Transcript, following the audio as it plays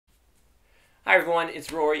Hi everyone,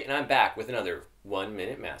 it's Rory and I'm back with another 1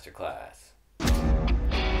 Minute Masterclass.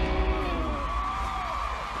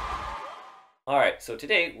 Alright, so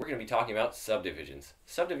today we're going to be talking about subdivisions.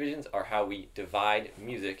 Subdivisions are how we divide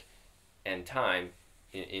music and time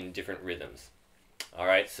in different rhythms.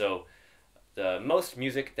 Alright, so the most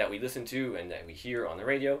music that we listen to and that we hear on the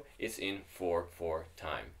radio is in 4/4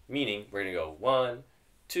 time. Meaning we're going to go 1,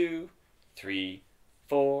 2, 3,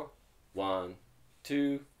 4, 1,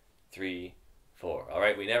 2, 3, 4. All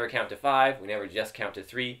right, we never count to 5. We never just count to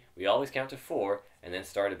 3. We always count to 4 and then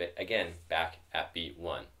start a bit again back at beat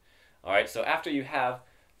 1. All right, so after you have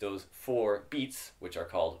those 4 beats, which are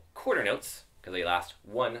called quarter notes, because they last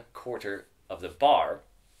 1/4 of the bar.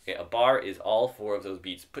 Okay, a bar is all 4 of those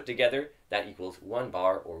beats put together. That equals 1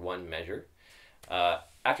 bar or 1 measure.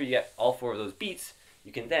 After you get all 4 of those beats,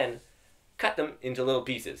 you can then cut them into little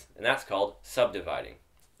pieces, and that's called subdividing.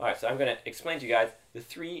 All right, so I'm going to explain to you guys the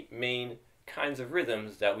 3 main kinds of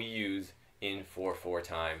rhythms that we use in 4/4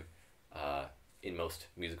 time in most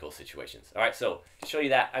musical situations. All right, so to show you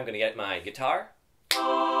that, I'm going to get my guitar.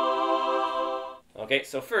 Okay,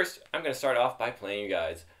 so first I'm going to start off by playing you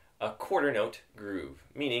guys a quarter note groove,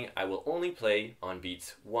 meaning I will only play on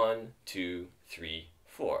beats 1, 2, 3,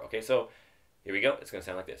 4. Okay, so here we go. It's going to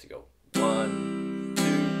sound like this. You go 1,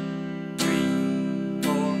 2, 3,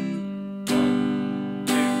 4, 1,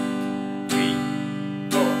 2, 3,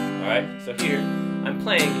 4. All right, so here I'm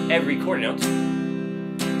playing every quarter note,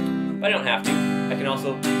 but I don't have to. I can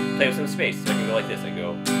also play with some space. So I can go like this. I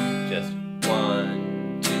go just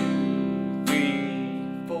 1, 2,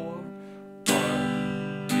 3, 4.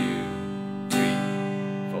 1, 2,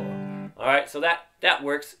 3, 4. All right, so that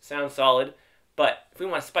works. Sounds solid. But if we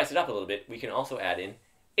want to spice it up a little bit, we can also add in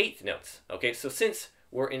eighth notes. Okay, so since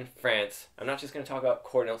we're in France, I'm not just going to talk about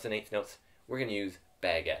quarter notes and eighth notes. We're going to use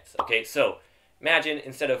baguettes. Okay, so imagine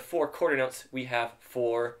instead of 4 quarter notes, we have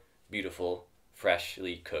 4 beautiful,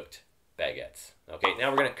 freshly cooked baguettes. Okay, now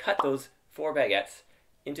we're going to cut those 4 baguettes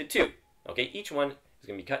into 2. Okay, each one is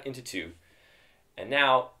going to be cut into 2. And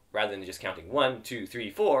now, rather than just counting 1, 2, 3,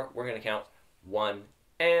 4, we're going to count 1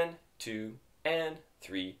 and 2 and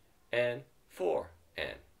 3 and 4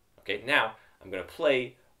 and. Okay, now I'm going to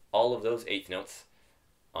play all of those eighth notes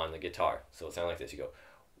on the guitar. So it'll sound like this. You go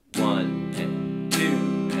 1 and 2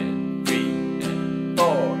 and 3 and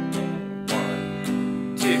 4 and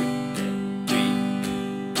 1, 2 and 3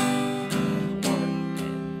 and 1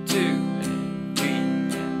 and 2 and 3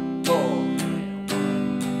 and 4 and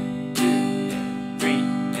 1, 2 and 3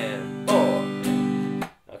 and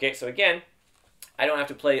 4. Okay, so again, I don't have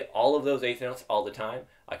to play all of those eighth notes all the time.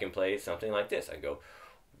 I can play something like this. I go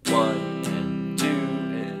 1 and 2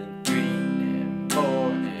 and 3 and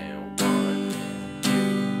 4 and 1 and 2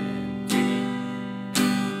 and 3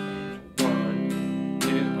 and 1,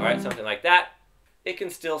 2. All right, something like that. It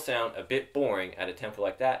can still sound a bit boring at a tempo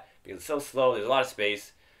like that because it's so slow. There's a lot of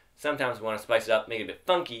space. Sometimes we want to spice it up, make it a bit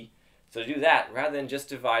funky. So to do that, rather than just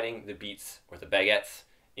dividing the beats or the baguettes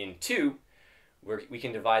in 2, we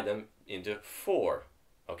can divide them into 4.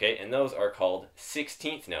 Okay, and those are called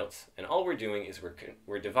 16th notes, and all we're doing is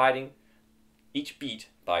we're dividing each beat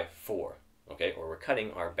by 4. Okay, or we're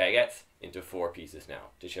cutting our baguettes into 4 pieces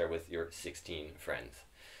now to share with your 16 friends.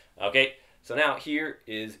 Okay, so now here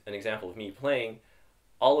is an example of me playing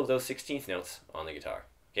all of those 16th notes on the guitar.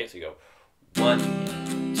 Okay, so you go 1 E,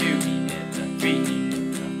 2 E, and a 3 E,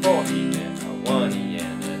 and a 4 E, and a 1 E,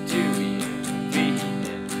 and a 2 E, and a 3 E,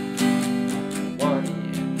 and a 1 E,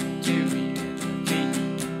 and a 2 E, and a 3 E,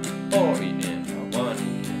 4 E, and a 1 E,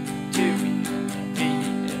 and a 2 E, and a 3 E,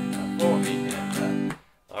 and a 4 E, and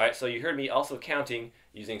a... Alright, so you heard me also counting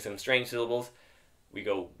using some strange syllables. We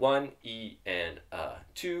go 1 E and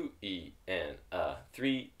 2 E and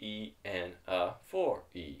 3 E and 4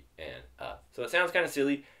 E and So it sounds kind of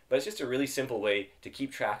silly, but it's just a really simple way to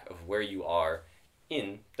keep track of where you are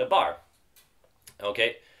in the bar.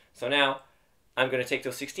 Okay, so now I'm going to take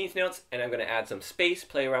those 16th notes and I'm going to add some space,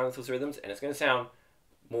 play around with those rhythms, and it's going to sound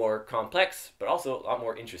more complex, but also a lot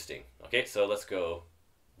more interesting. Okay, so let's go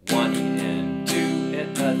 1 E and 2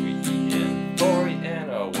 and 3 E and 4 E and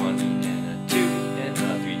 1 E and 2 E and 3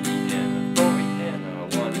 E and 4 E and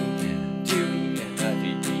 1 E and 2 E and 3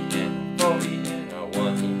 E and 4 E and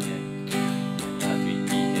 1 E and 3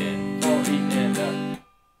 E and 4 E and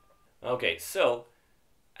Okay, so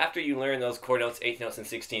after you learn those chord notes, eighth notes, and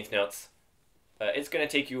 16th notes, it's going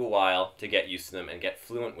to take you a while to get used to them and get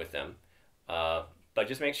fluent with them. But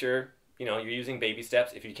just make sure, you're using baby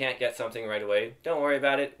steps. If you can't get something right away, don't worry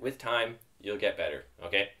about it. With time, you'll get better,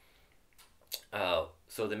 okay?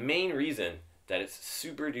 So the main reason that it's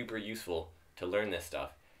super duper useful to learn this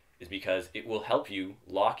stuff is because it will help you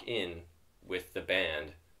lock in with the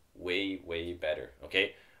band way, way better,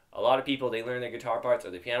 okay? A lot of people, they learn their guitar parts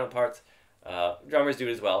or the piano parts. Drummers do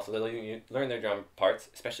it as well, so they learn their drum parts,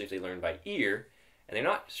 especially if they learn by ear, and they're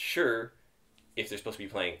not sure if they're supposed to be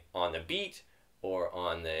playing on the beat or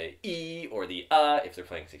on the E or the if they're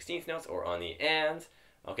playing 16th notes, or on the ands,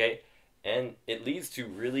 okay? And it leads to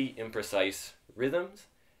really imprecise rhythms,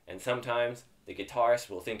 and sometimes the guitarist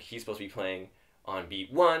will think he's supposed to be playing on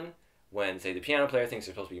beat 1 when, say, the piano player thinks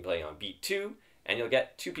they're supposed to be playing on beat 2, and you'll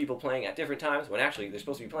get two people playing at different times when actually they're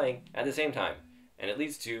supposed to be playing at the same time, and it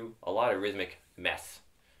leads to a lot of rhythmic mess,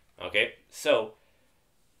 okay? So,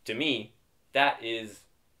 to me, that is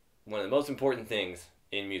one of the most important things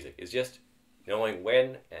in music, is just knowing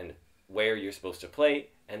when and where you're supposed to play,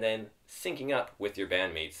 and then syncing up with your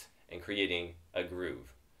bandmates and creating a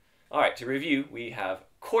groove. Alright, to review, we have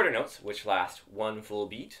quarter notes, which last one full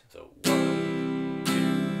beat. So 1,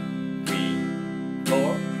 2, 3,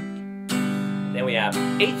 4. Then we have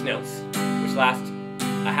eighth notes, which last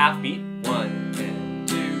a half beat. 1 and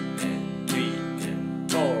 2 and 3 and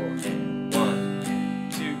 4 and 1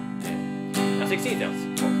 and 2 and... Now 16th notes.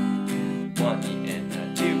 1 E and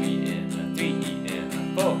a 2 E and a 3 E and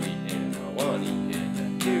a 4 E and a 1 E and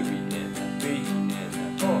a 2 E and a 3 E and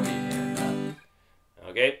a 4 E and a...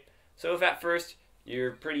 Okay? So if at first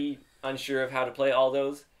you're pretty unsure of how to play all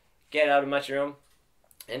those, get out of metronome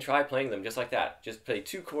and try playing them just like that. Just play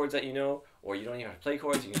 2 chords that you know, or you don't even have to play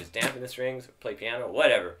chords, you can just dampen the strings, play piano,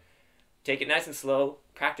 whatever. Take it nice and slow,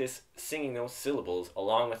 practice singing those syllables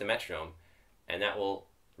along with the metronome, and that will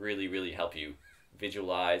really, really help you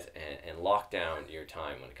visualize and lock down your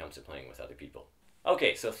time when it comes to playing with other people.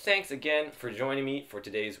 Okay, so thanks again for joining me for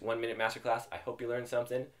today's 1 Minute Masterclass. I hope you learned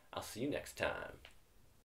something. I'll see you next time.